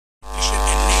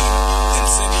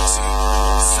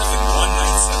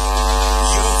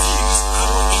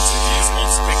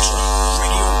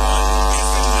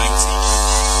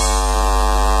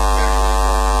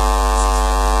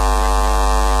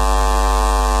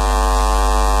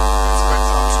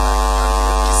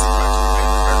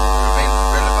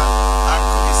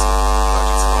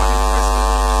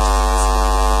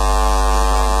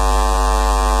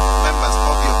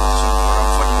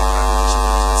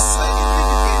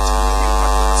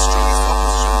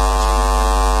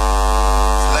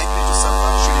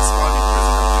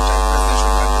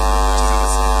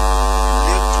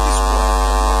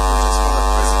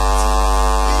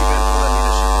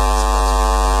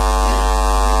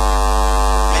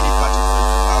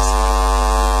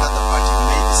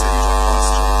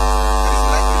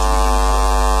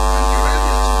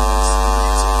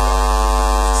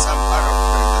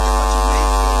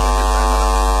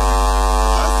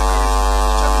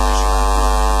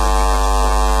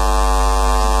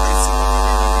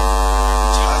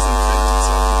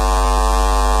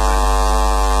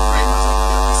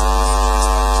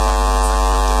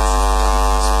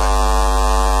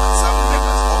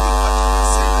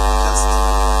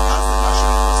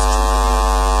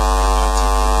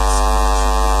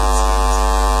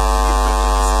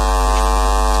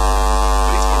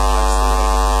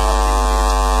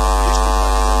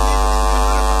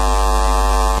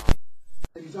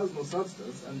has no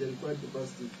substance and the required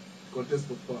capacity to contest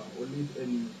for power or lead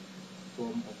any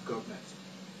form of government.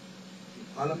 In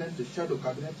Parliament, the shadow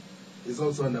cabinet is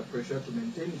also under pressure to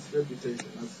maintain its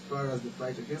reputation as far as the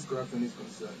fight against corruption is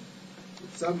concerned,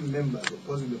 with some members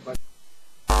opposing the party.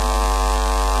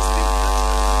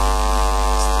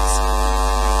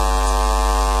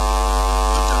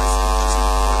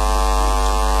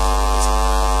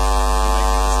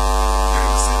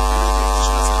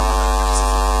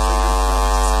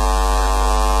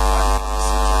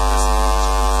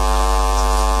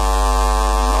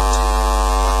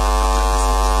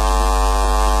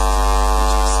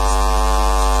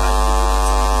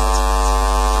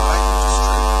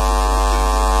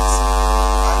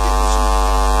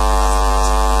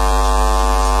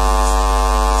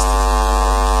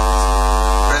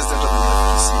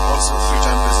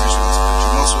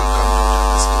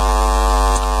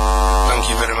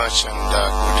 And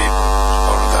good evening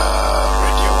all the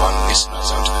Radio 1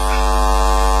 listeners out there.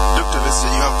 Dr.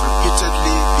 Besigye, you have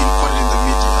repeatedly been quoted in the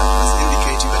media as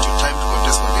indicating that your time to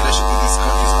contest for leadership in this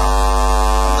country is up,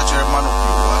 and that you're a man of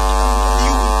your word and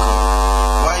you will go.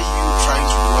 Why are you trying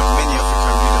to do what many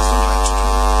African leaders don't like to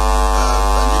do?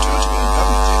 And you're not even in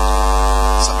government yet.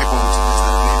 Some people would suggest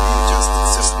that maybe you just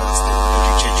insist that it's there, but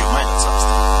you change your mind at some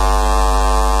stage.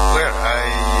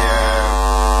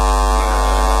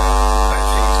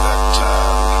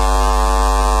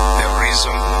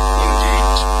 Well,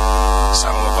 indeed,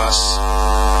 some of us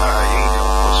are in the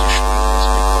opposition is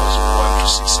because we want to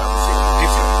see something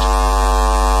different.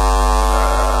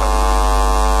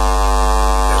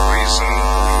 The reason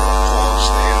we oppose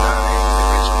the NI, the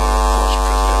reason we oppose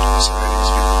President Museveni is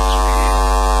because we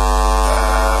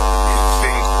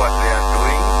think what they are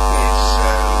doing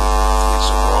is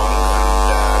wrong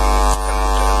and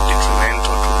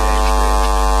detrimental to the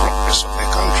progress of the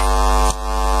country.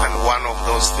 And one of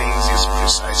those things is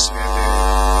precisely the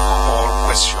whole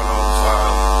question of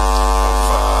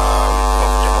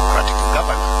democratic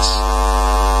governance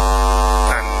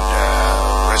and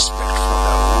respect for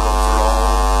the rule of law,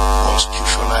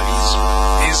 constitutionalism.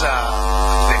 These are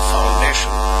the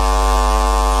foundation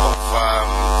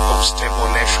of stable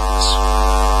nations.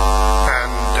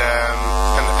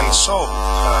 And so,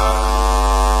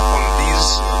 on these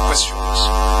questions,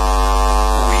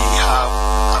 we have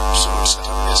absolute,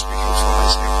 certainly speaking for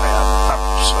myself, I have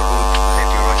absolute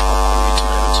ideological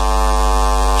commitment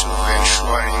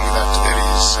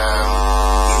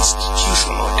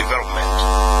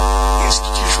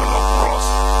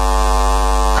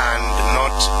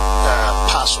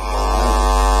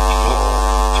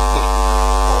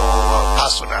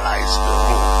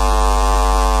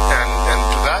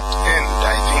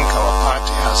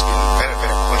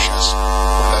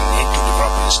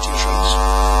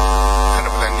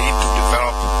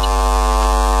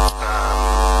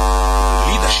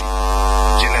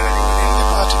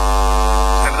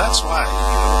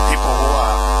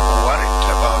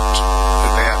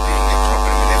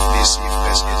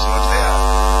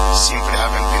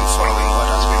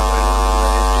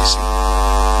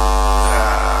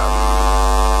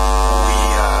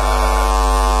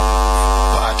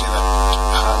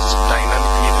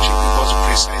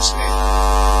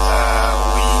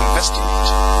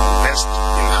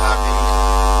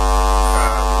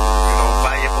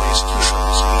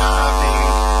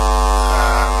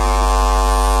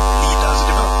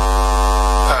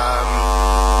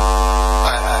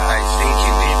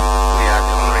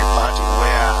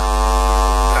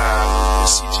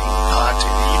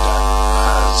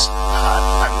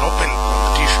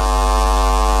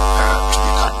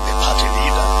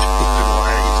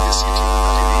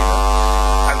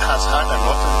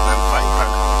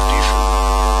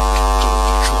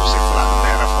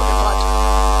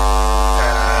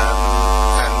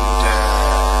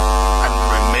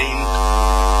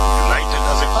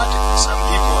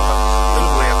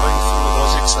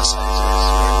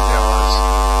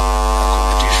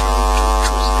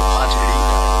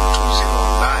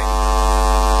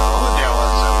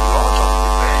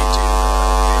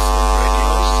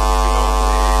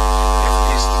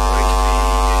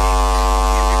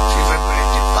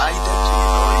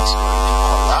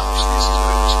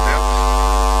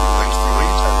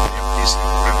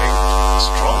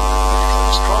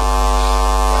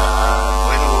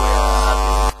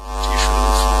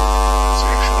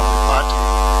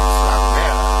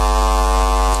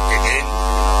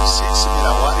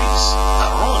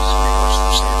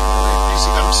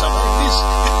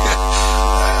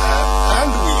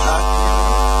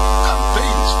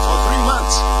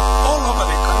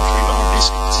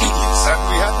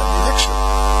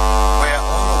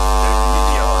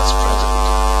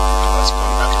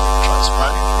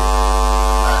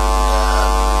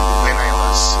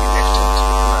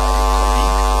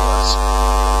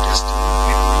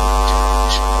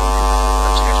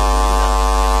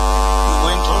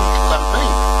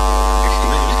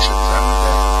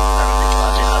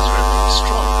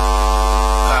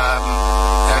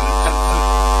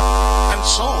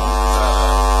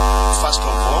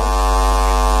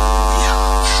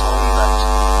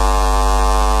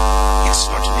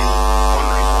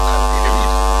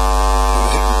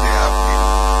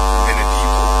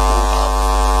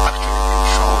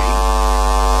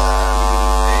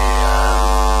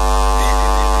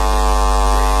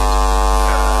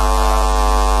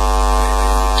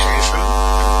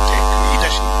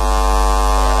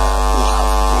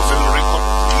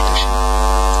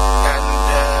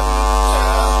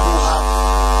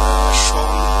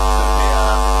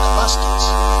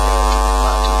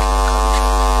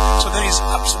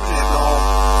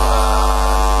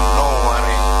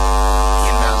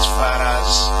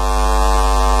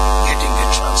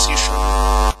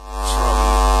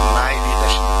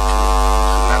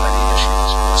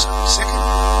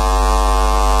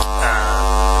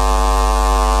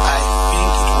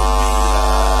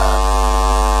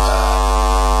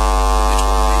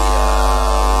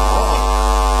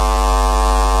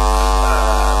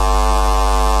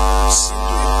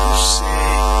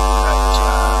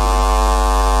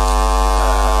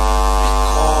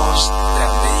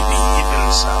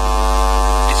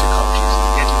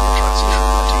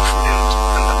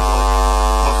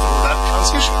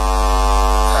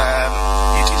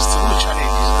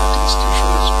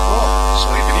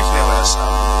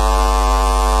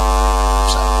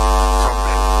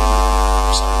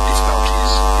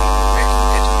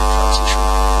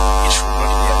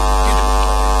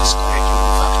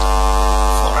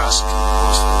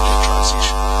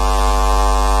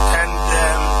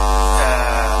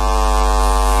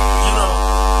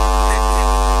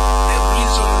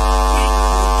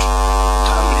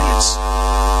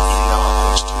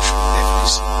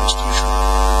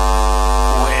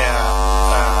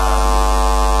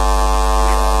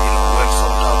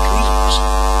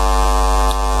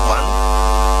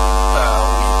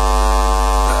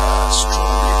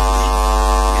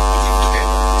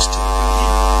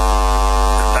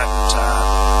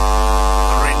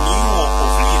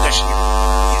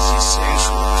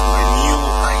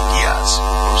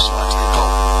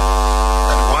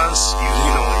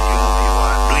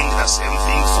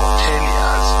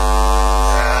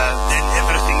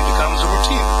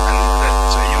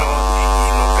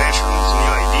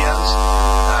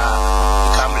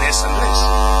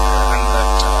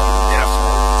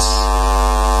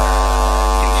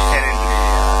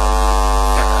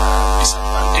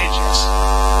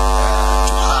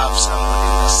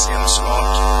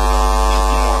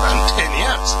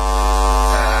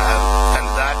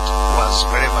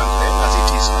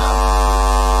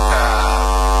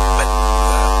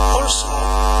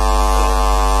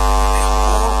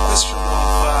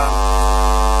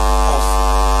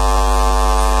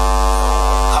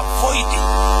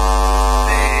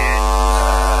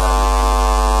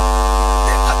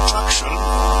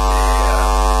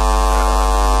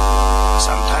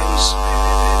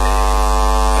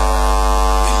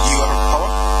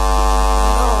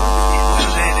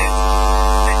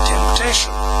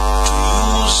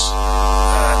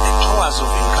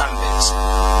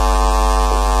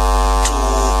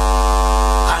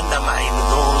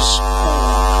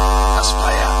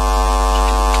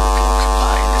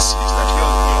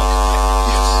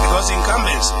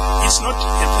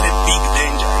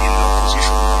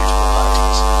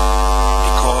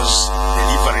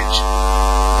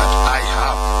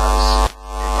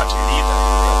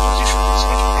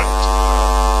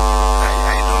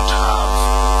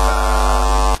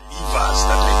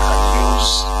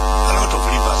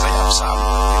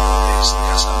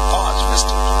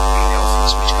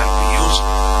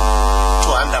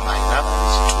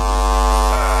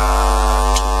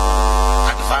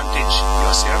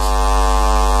oneself.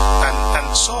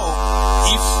 And so,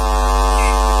 if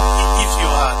you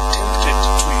are tempted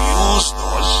to use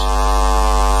those,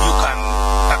 you can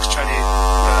actually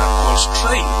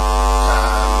constrain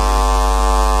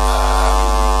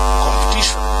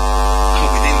competition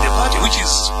within the party, which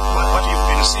is what you've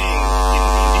been seeing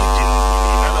indeed in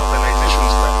other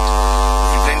organizations that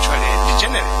eventually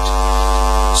degenerate.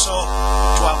 So,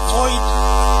 to avoid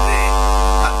the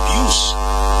abuse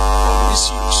or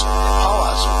misuse of the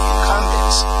powers of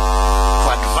incumbents to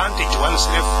advantage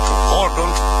oneself to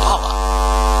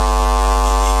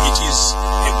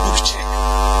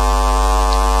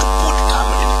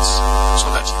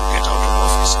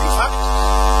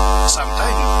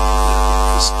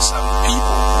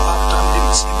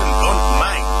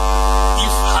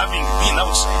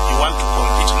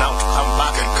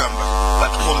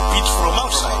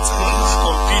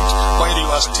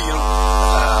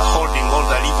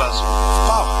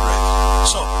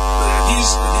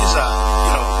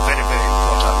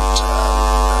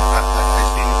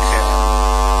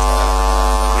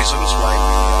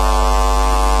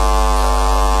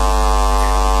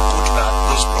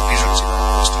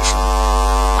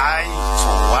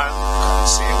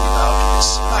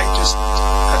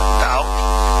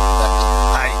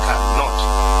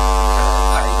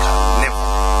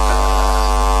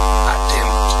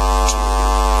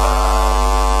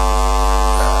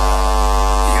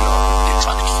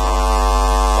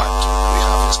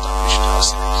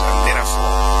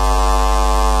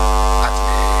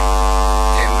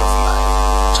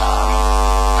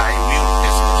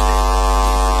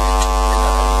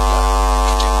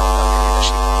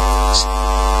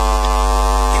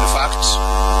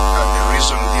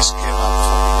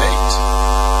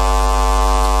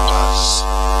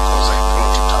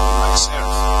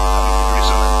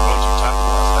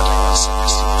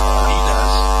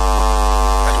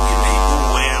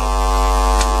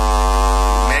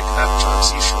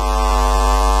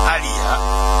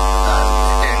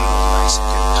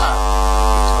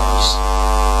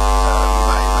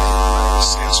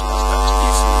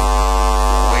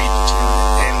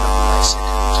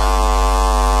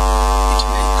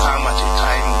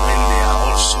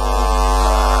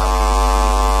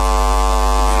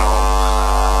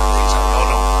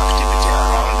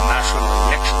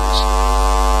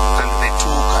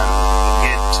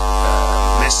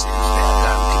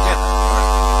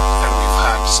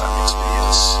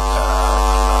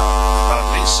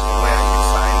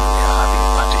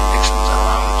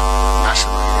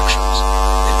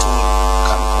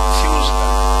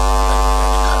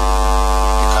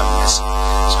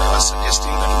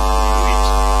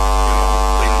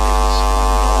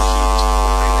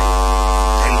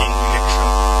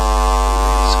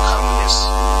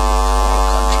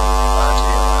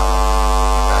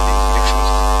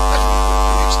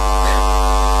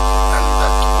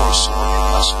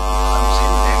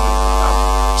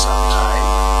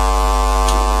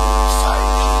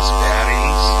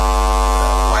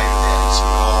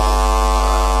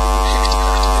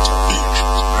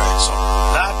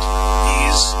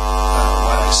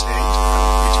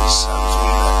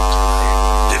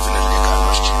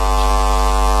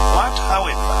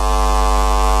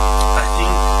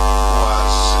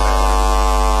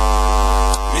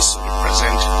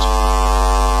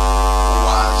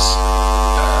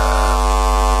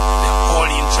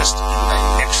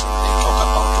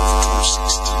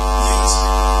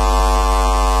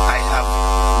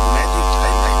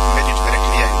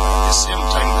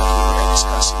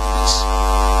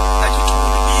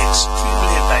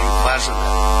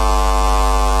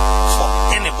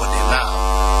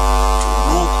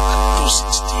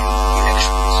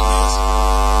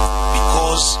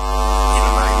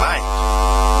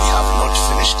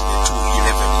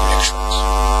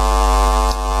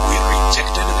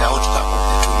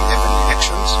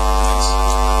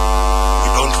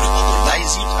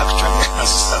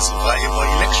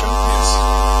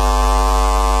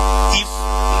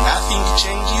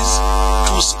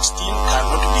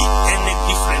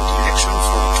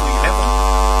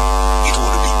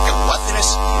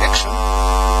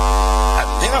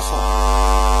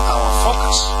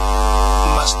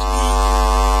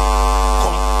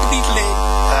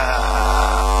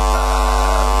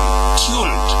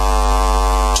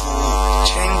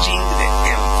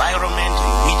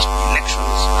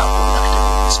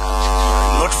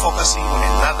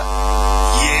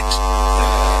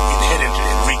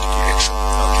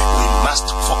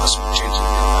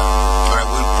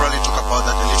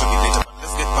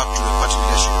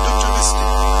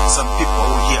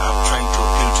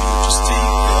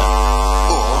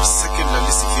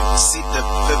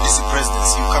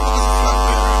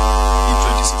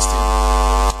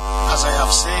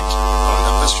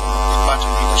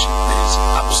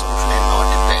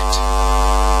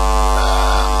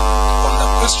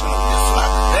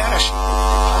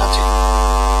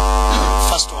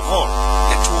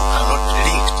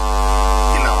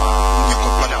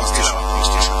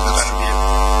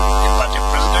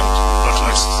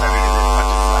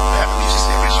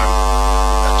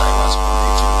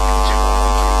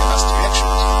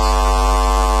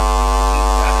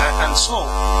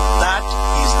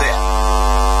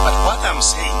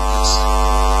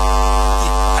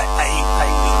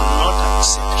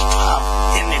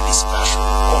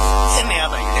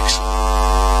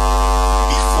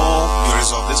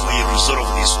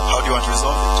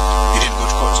resolve it? You didn't go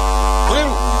to court.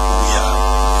 Well, we are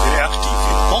very active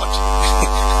in court.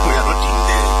 We are not in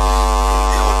the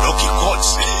Odoki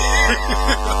courts,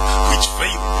 which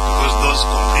fail, because those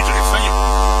completely fail.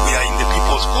 We are in the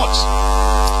people's courts.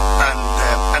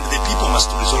 And the people must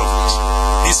resolve this.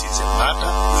 This is a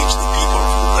matter which the people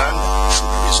of Uganda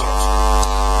should resolve.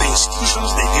 The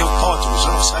institutions they gave power to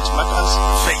resolve such matters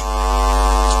fail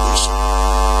to do so.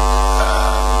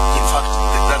 In fact,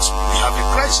 we have a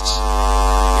crisis.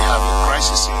 We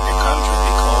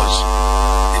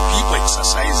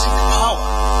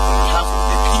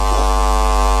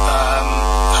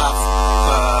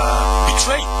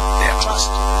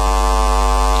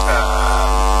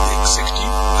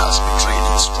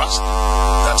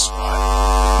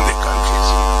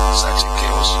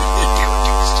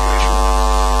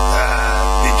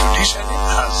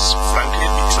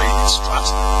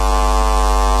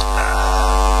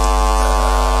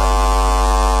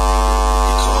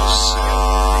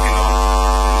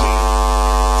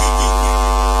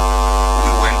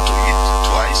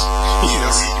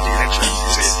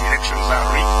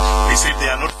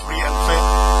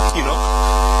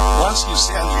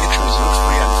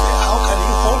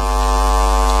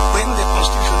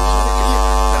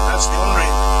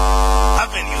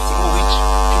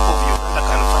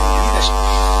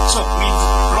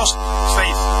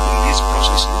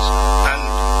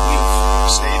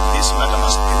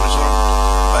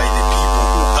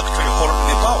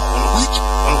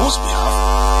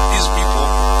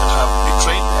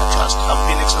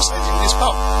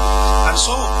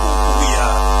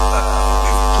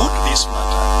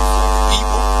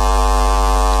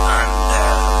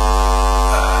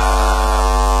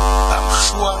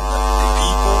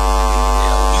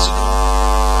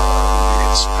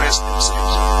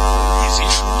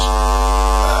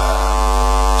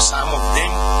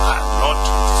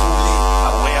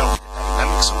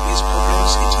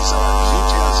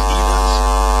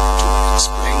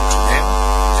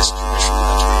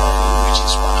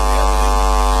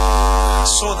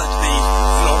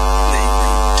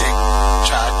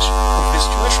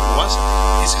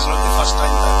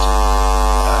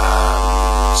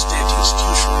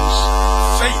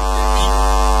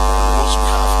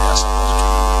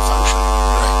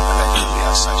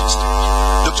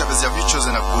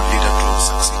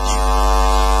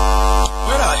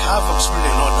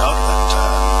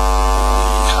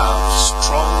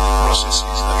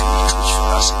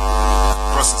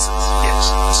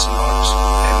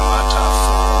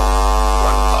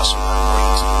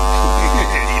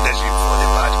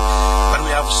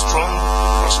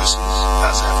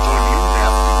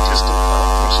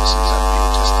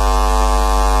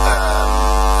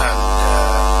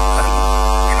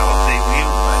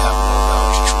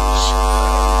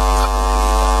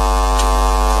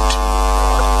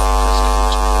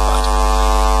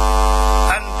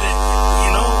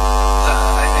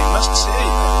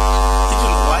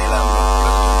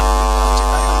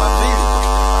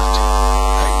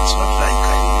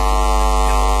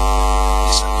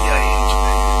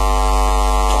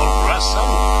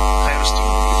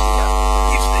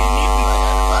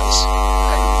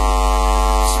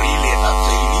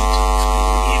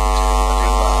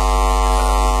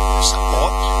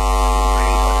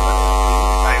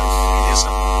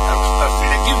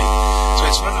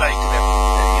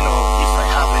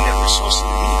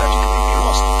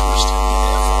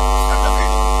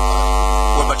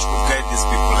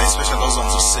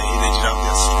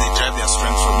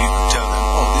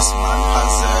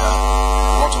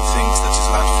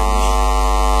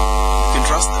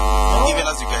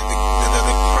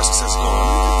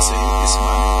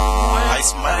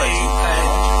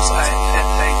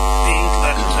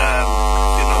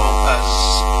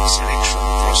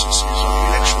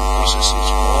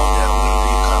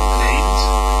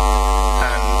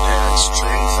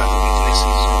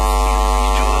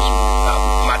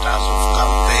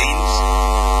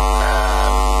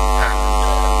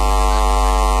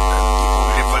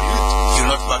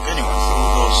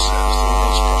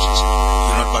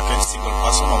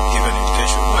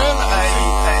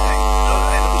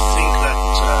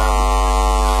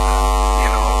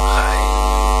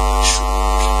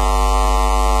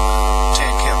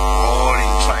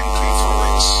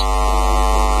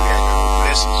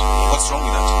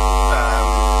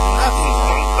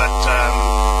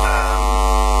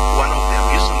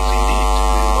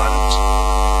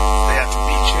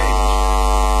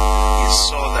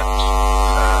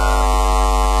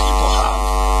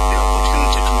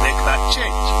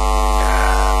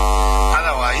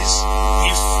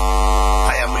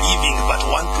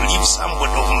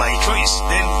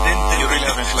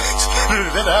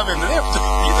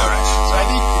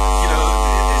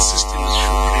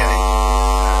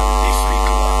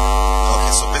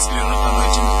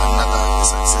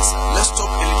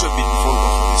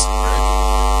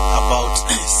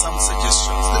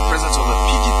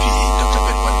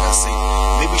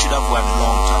should have one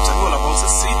long term. Some people have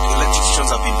also said elections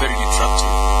have been very destructive.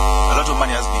 A lot of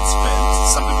money has been spent.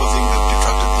 Some people think they've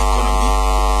detracted the economy.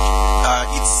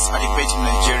 It's a debate in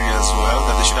Nigeria as well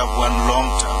that they should have one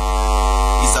long term.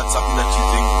 Is that something that you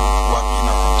think would work in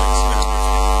our context?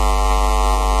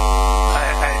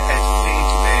 I think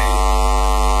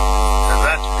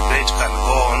that debate can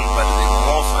go on, but the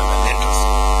more fundamental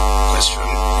question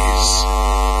is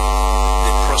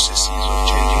the processes of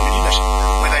changing the leadership.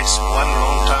 Whether it's one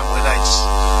long term, whether it's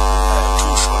two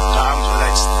short terms, whether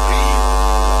it's three,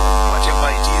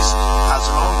 whatever it is, as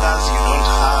long as you don't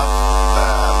have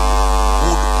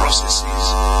good processes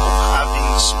of having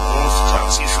smooth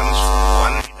transitions from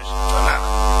one leadership to another,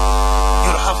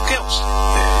 you'll have chaos.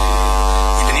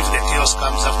 Even if the chaos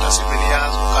comes after 7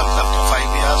 years, or comes after 5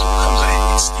 years, or comes,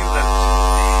 it's still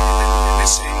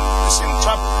the same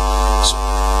trouble. So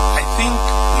I think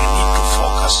we need to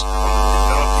focus on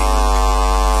developing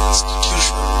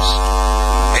institutions,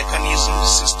 mechanisms,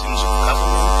 systems of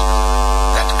government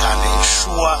that can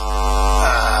ensure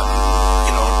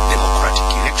democratic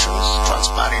elections,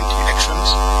 transparent elections,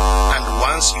 and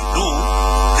once you do,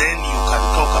 then you can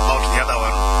talk about the other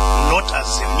one, not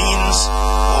as a means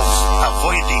of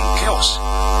avoiding chaos,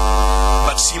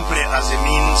 but simply as a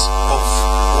means of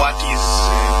what is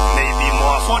maybe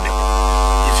more affordable.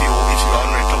 If you are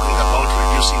only talking about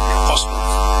reducing the cost of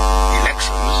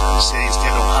elections and say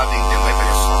instead of having them every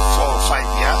 4 or 5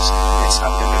 years, let's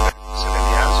have them every 7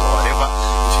 years or whatever.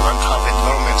 If you want to have a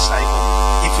development cycle,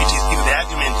 if the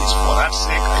argument is for that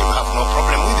sake, I have no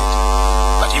problem with it.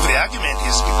 But if the argument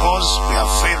is because we have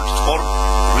failed to hold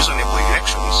reasonable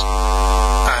elections,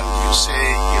 and you say,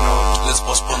 let's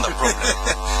postpone the problem,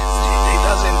 it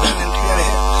doesn't really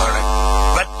help. All right.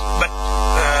 But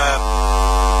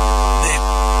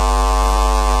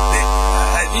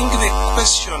I think the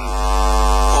question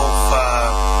of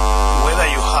whether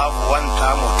you have one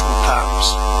term or two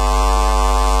terms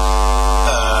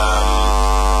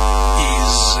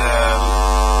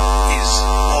is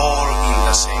all in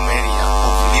the same area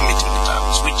of limiting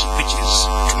terms, which is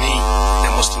to me the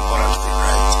most important thing.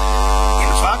 Right.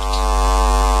 In fact,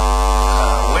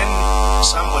 when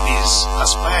somebody is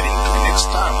aspiring to the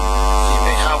next term, he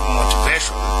may have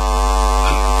motivation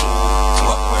to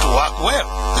work well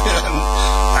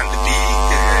and be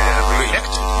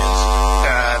re-elected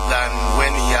than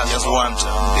when he has one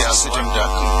term. He has no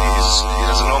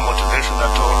motivation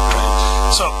at all. Right.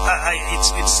 So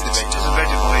it's a very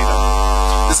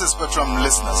different. This is Spectrum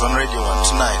listeners on Radio 1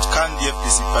 tonight. Can the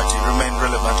FDC party remain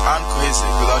relevant and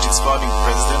cohesive without its founding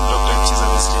president, Dr Kiiza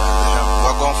Besigye and the Helm?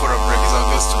 We're going for a break. Is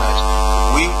our guest tonight.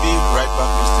 We'll be right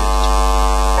back with David.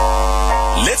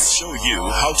 Let's show you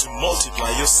how to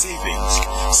multiply your savings,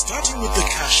 starting with the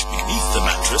cash beneath the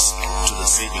mattress to the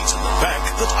savings in the bank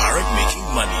that aren't making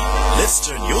money. Let's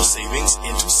turn your savings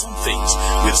into some things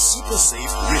with Super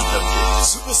Save Reloaded.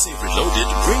 Super Save Reloaded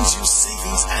brings you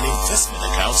savings and investment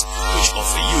accounts which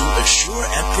offer you a sure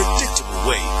and predictable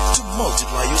way to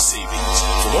multiply your savings.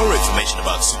 For more information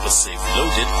about Super Save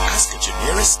Reloaded, ask at your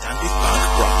nearest Stanbic Bank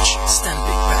branch.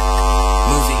 Stanbic Bank,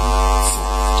 moving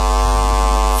forward.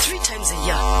 3 times a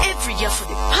year, every year for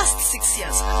the past 6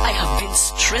 years, I have been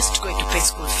stressed going to pay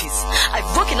school fees.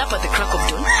 I've woken up at the crack of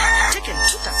dawn, taken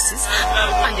 2 taxis,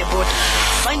 and a boat.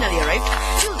 Finally arrived,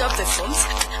 filled up the forms.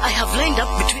 I have lined up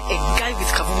between a guy with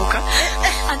kavubuka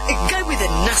and a guy with a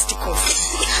nasty cough.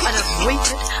 And I've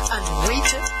waited and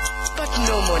waited, but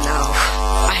no more now.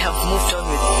 I have moved on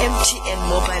with MTN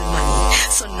mobile money.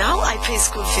 So now I pay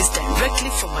school fees directly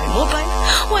from my mobile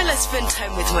while I spend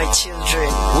time with my children.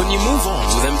 When you move on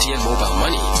with MTN mobile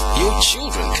money, your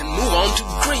children can move on to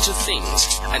greater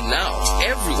things. And now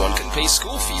everyone can pay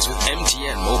school fees with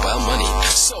MTN mobile money.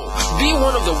 So be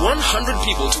one of the 100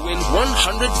 people to win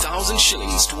 100,000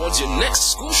 shillings towards your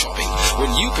next school shopping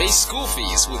when you pay school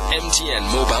fees with MTN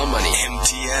mobile money.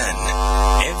 MTN,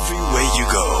 everywhere you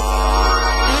go.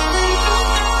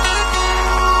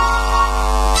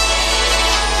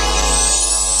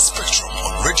 Spectrum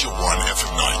on Radio 1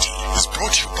 FM 90 is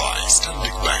brought to you by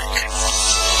Stanbic Bank.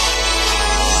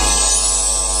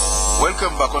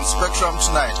 Welcome back on Spectrum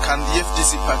tonight. Can the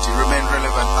FDC party remain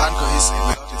relevant and cohesive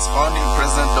without its founding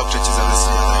president, Dr Kiiza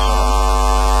Besigye?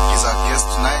 He's our guest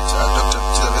tonight, Dr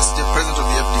Kiiza Besigye, president of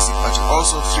the FDC party,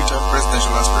 also 3-time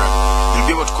presidential aspirant. You'll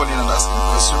be able to call in and ask him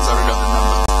questions. I read out the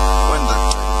number when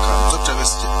that time comes. Dr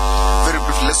Besigye, very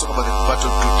briefly, let's talk about the battle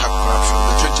to tackle corruption.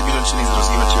 The 20 million shillings that was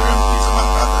given to your MPs,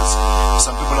 among others.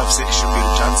 Some people have said it should be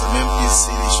returned. Some MPs say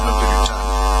it should not be returned.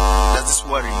 Does this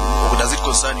worry you, or does it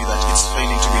concern you that it's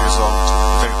failing to be resolved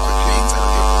very quickly inside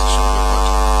of your position?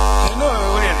 No,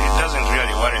 really, it doesn't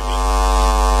really worry me.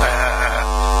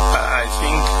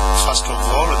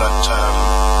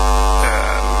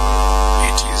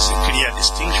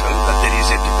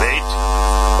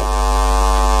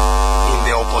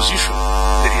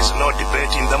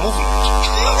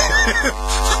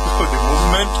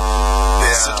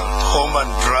 home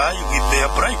and dry with their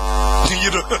bribe.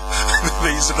 You know,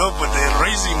 there is nobody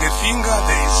raising a finger.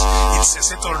 It's a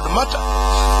settled matter.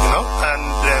 You know,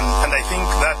 and I think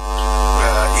that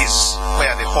is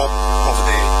where the hope of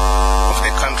the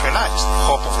country lies. The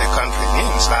hope of the country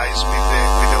lies with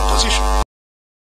the opposition.